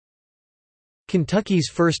Kentucky's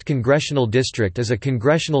 1st Congressional District is a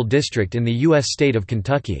congressional district in the U.S. state of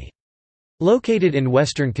Kentucky. Located in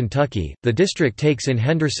western Kentucky, the district takes in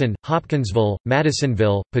Henderson, Hopkinsville,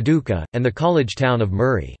 Madisonville, Paducah, and the college town of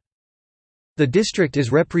Murray. The district is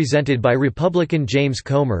represented by Republican James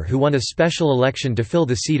Comer, who won a special election to fill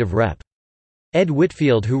the seat of Rep. Ed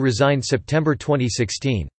Whitfield, who resigned September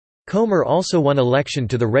 2016. Comer also won election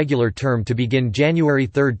to the regular term to begin January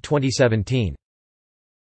 3, 2017.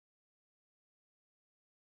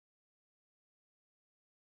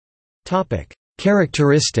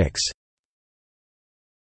 Characteristics.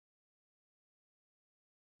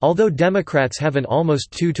 Although Democrats have an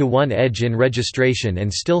almost 2-to-1 edge in registration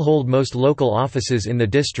and still hold most local offices in the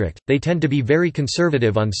district, they tend to be very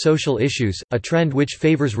conservative on social issues, a trend which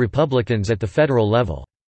favors Republicans at the federal level.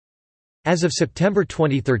 As of September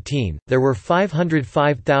 2013, there were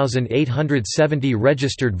 505,870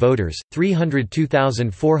 registered voters,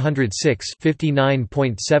 302,406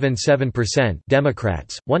 (59.77%)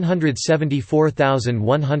 Democrats,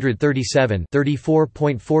 174,137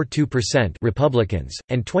 (34.42%) Republicans,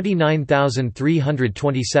 and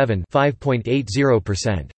 29,327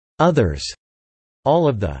 (5.80%) others. All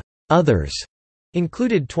of the others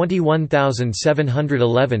included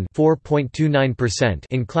 21,711 (4.29%)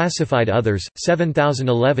 in classified others,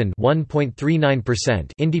 7,011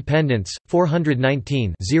 (1.39%) independents,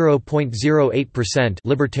 419 (0.08%)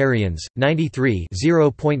 libertarians, 93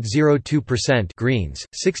 (0.02%) Greens,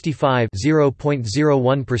 65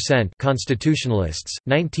 (0.01%) constitutionalists,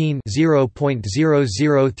 19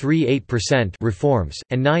 (0.0038%) reforms,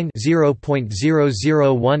 and 9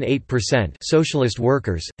 (0.0018%) socialist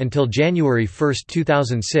workers. Until January 1,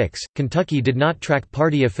 2006, Kentucky did not track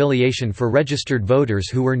party affiliation for registered voters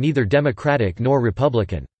who were neither Democratic nor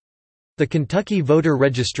Republican. The Kentucky voter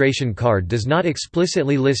registration card does not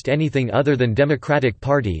explicitly list anything other than Democratic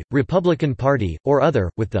Party, Republican Party, or other,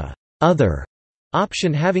 with the other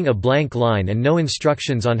option having a blank line and no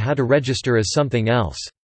instructions on how to register as something else.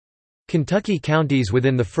 Kentucky counties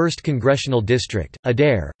within the 1st Congressional District: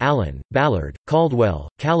 Adair, Allen, Ballard, Caldwell,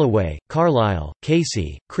 Callaway, Carlisle,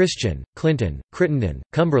 Casey, Christian, Clinton, Crittenden,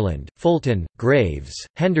 Cumberland, Fulton, Graves,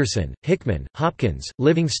 Henderson, Hickman, Hopkins,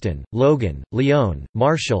 Livingston, Logan, Leon,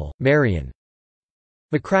 Marshall, Marion,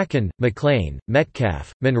 McCracken, McLean,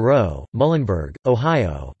 Metcalfe, Monroe, Muhlenberg,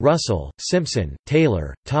 Ohio, Russell, Simpson,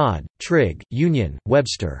 Taylor, Todd, Trigg, Union,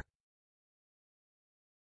 Webster.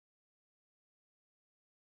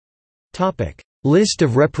 List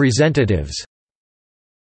of representatives.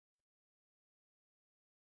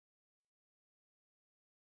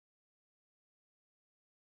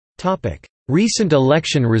 Recent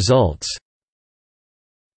election results.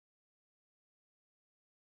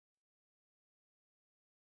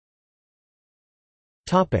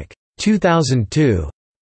 Topic 2002.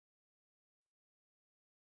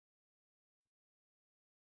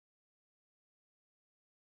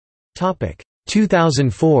 Topic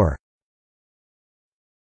 2004.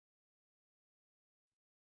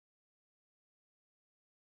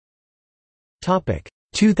 Topic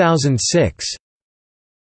 2006.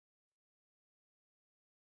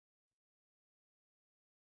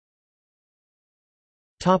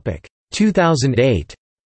 Topic 2008.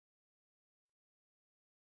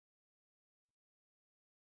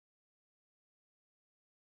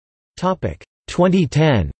 Topic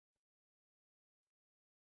 2010.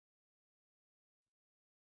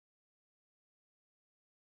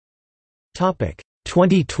 Topic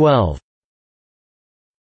 2012.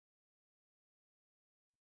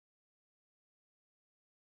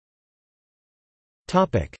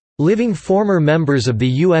 Living former members of the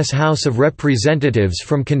U.S. House of Representatives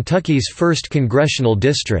from Kentucky's 1st Congressional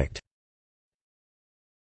District.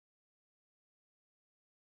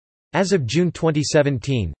 As of June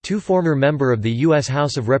 2017, 2 former members of the U.S.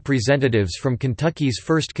 House of Representatives from Kentucky's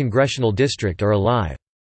 1st Congressional District are alive.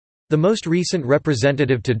 The most recent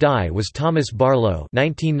representative to die was Thomas Barlow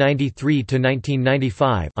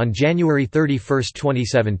 (1993–1995) on January 31,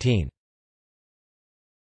 2017.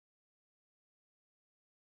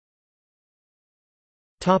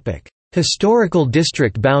 Historical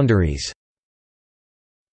district boundaries.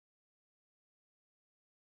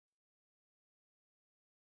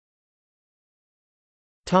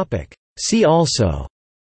 See also: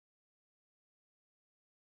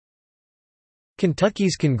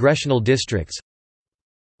 Kentucky's congressional districts,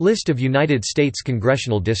 List of United States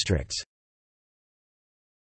congressional districts.